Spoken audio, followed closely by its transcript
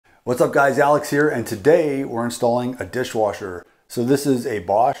What's up guys, Alex here, and today we're installing a dishwasher. So this is a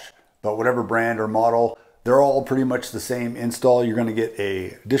Bosch, but whatever brand or model, they're all pretty much the same install. You're gonna get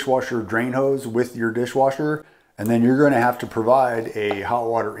a dishwasher drain hose with your dishwasher, and then you're gonna have to provide a hot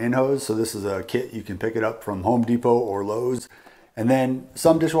water in hose. So this is a kit, you can pick it up from Home Depot or Lowe's. And then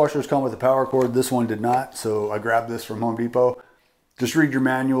some dishwashers come with a power cord. This one did not, so I grabbed this from Home Depot. Just read your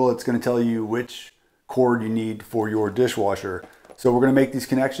manual, it's gonna tell you which cord you need for your dishwasher. So we're gonna make these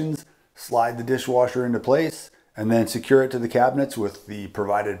connections, slide the dishwasher into place, and then secure it to the cabinets with the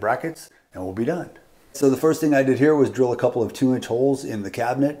provided brackets, and we'll be done. So the first thing I did here was drill a couple of 2-inch holes in the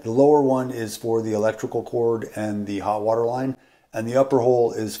cabinet. The lower one is for the electrical cord and the hot water line, and the upper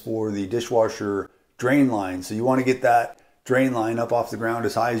hole is for the dishwasher drain line. So you wanna get that drain line up off the ground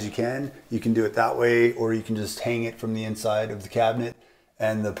as high as you can. You can do it that way, or you can just hang it from the inside of the cabinet.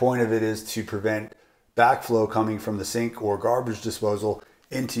 And the point of it is to prevent backflow coming from the sink or garbage disposal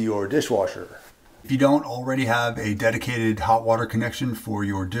into your dishwasher. If you don't already have a dedicated hot water connection for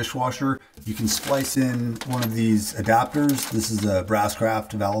your dishwasher, you can splice in one of these adapters. This is a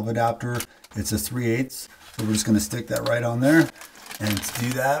Brasscraft valve adapter. It's a 3/8. So we're just gonna stick that right on there. And to do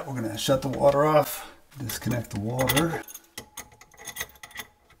that, we're gonna shut the water off, disconnect the water.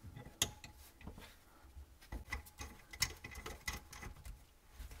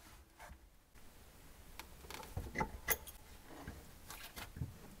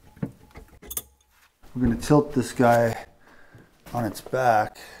 We're going to tilt this guy on its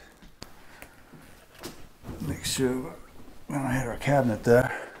back. Make sure we don't hit our cabinet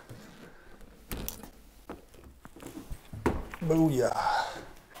there. Booyah.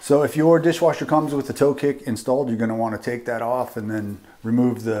 So if your dishwasher comes with a toe kick installed, you're going to want to take that off and then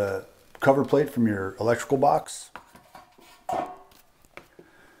remove the cover plate from your electrical box. And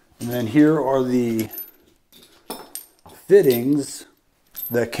then here are the fittings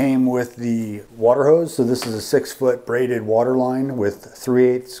that came with the water hose. So this is a 6-foot braided water line with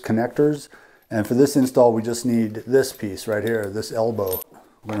 3/8 connectors. And for this install, we just need this piece right here, this elbow.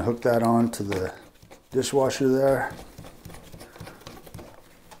 We're gonna hook that on to the dishwasher there.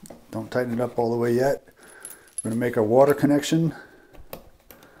 Don't tighten it up all the way yet. We're gonna make our water connection.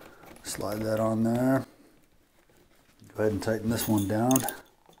 Slide that on there. Go ahead and tighten this one down.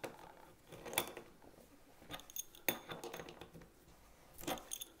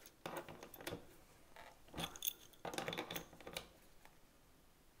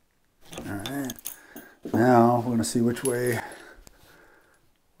 Alright, now we're going to see which way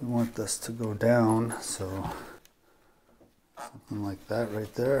we want this to go down. So something like that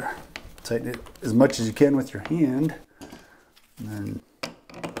right there. Tighten it as much as you can with your hand, and then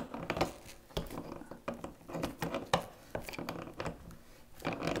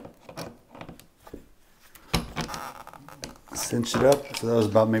cinch it up. So that was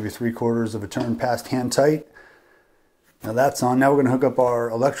about maybe 3/4 of a turn past hand tight. Now that's on. Now we're going to hook up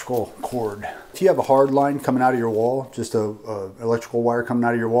our electrical cord. If you have a hard line coming out of your wall, just a electrical wire coming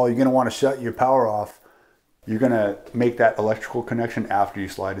out of your wall, you're going to want to shut your power off. You're going to make that electrical connection after you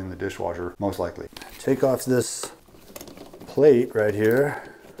slide in the dishwasher, most likely. Take off this plate right here.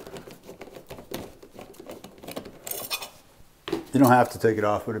 You don't have to take it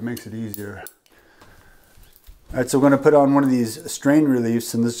off, but it makes it easier. All right, so we're going to put on one of these strain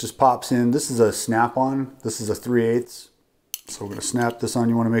reliefs, and this just pops in. This is a snap-on. This is a 3/8. So we're going to snap this on.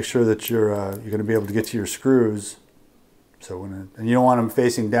 You want to make sure that you're going to be able to get to your screws. So and you don't want them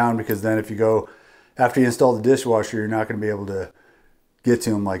facing down, because then if you go after you install the dishwasher, you're not going to be able to get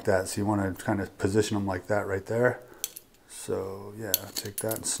to them like that. So you want to kind of position them like that right there. So yeah, take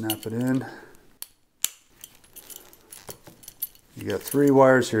that and snap it in. You got 3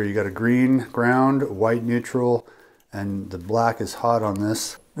 wires here. You got a green ground, a white neutral, and the black is hot on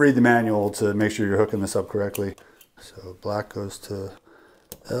this. Read the manual to make sure you're hooking this up correctly. So black goes to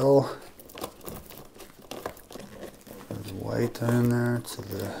L. There's white in there to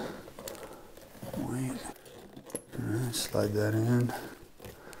the white. Alright, slide that in.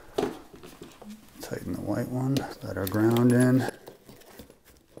 Tighten the white one, let our ground in.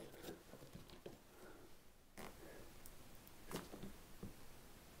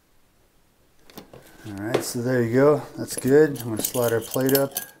 Alright, so there you go. That's good. I'm going to slide our plate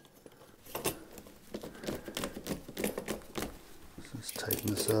up. Let's tighten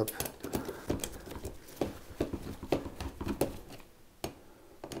this up.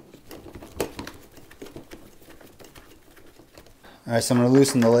 Alright, so I'm going to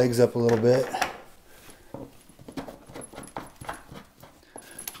loosen the legs up a little bit.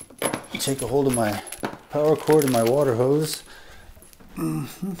 Take a hold of my power cord and my water hose.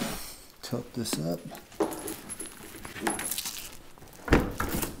 Tilt this up.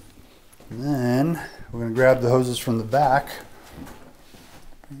 And then we're going to grab the hoses from the back.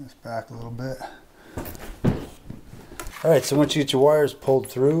 Bring this back a little bit. Alright, so once you get your wires pulled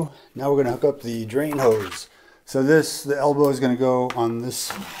through, now we're going to hook up the drain hose. So the elbow is going to go on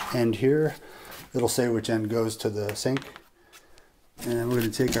this end here. It'll say which end goes to the sink. And we're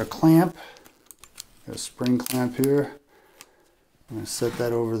going to take our clamp, got a spring clamp here. I'm going to set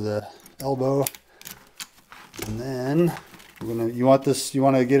that over the elbow. And then you want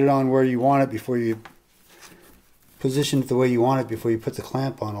to get it on where you want it before you position it the way you want it before you put the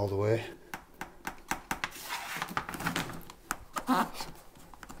clamp on all the way.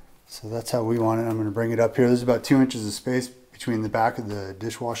 So that's how we want it. I'm going to bring it up here. There's about 2 inches of space between the back of the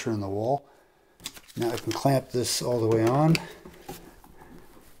dishwasher and the wall. Now I can clamp this all the way on.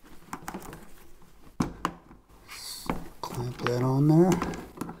 Clamp that on there.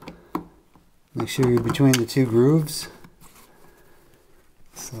 Make sure you're between the two grooves.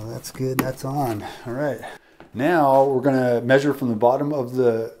 So that's good, that's on. All right. Now we're going to measure from the bottom of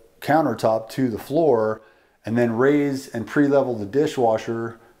the countertop to the floor and then raise and pre-level the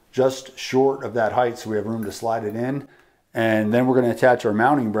dishwasher just short of that height so we have room to slide it in. And then we're going to attach our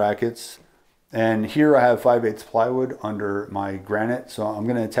mounting brackets. And here I have 5/8 plywood under my granite. So I'm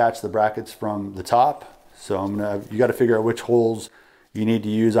going to attach the brackets from the top. So you got to figure out which holes you need to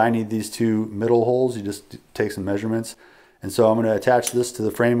use. I need these 2 middle holes. You just take some measurements. And so I'm going to attach this to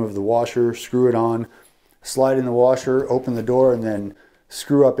the frame of the washer, screw it on, slide in the washer, open the door, and then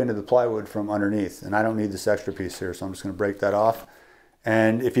screw up into the plywood from underneath. And I don't need this extra piece here, so I'm just going to break that off.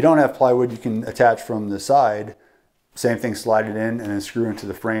 And if you don't have plywood, you can attach from the side. Same thing, slide it in and then screw into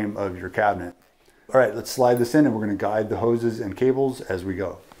the frame of your cabinet. All right, let's slide this in and we're going to guide the hoses and cables as we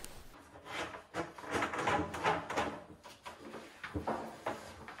go.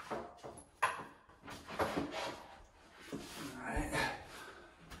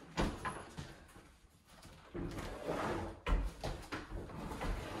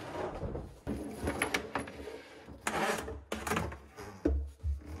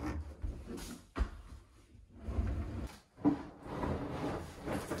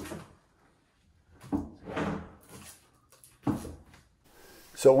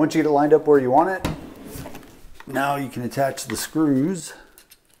 So once you get it lined up where you want it, now you can attach the screws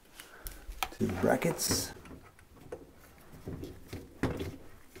to the brackets.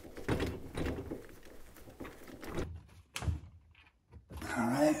 All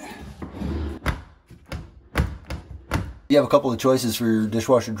right. You have a couple of choices for your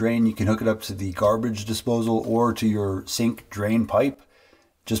dishwasher drain. You can hook it up to the garbage disposal or to your sink drain pipe.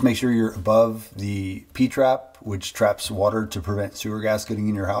 Just make sure you're above the P-trap, which traps water to prevent sewer gas getting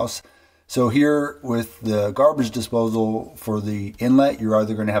in your house. So here with the garbage disposal for the inlet, you're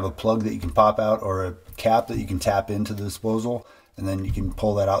either going to have a plug that you can pop out or a cap that you can tap into the disposal, and then you can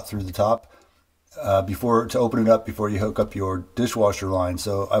pull that out through the top to open it up before you hook up your dishwasher line.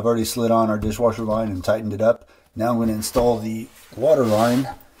 So I've already slid on our dishwasher line and tightened it up. Now I'm going to install the water line.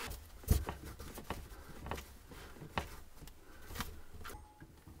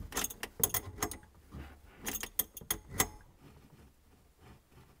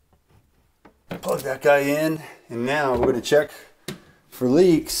 Plug that guy in, and now we're going to check for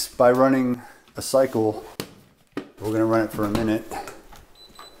leaks by running a cycle. We're going to run it for a minute,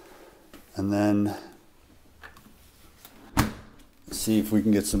 and then see if we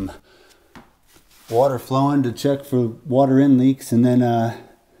can get some water flowing to check for water in leaks. And then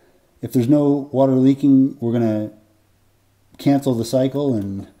if there's no water leaking, we're going to cancel the cycle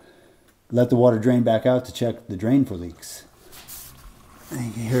and let the water drain back out to check the drain for leaks. And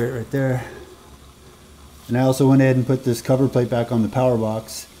you can hear it right there. And I also went ahead and put this cover plate back on the power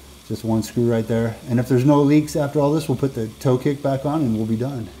box. Just one screw right there. And if there's no leaks after all this, we'll put the toe kick back on and we'll be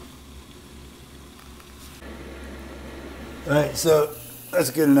done. Alright, so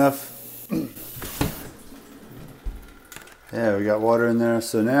that's good enough. Yeah, we got water in there.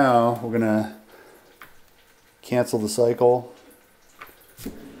 So now we're going to cancel the cycle.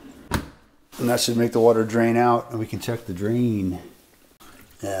 And that should make the water drain out and we can check the drain.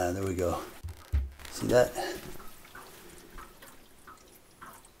 Yeah, there we go. See that?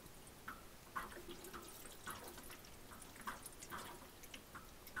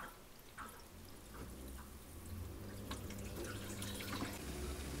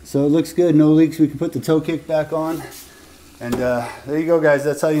 So it looks good, no leaks. We can put the toe kick back on. And there you go, guys.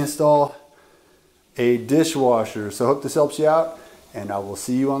 That's how you install a dishwasher. So I hope this helps you out, and I will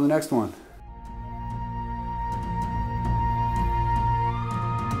see you on the next one.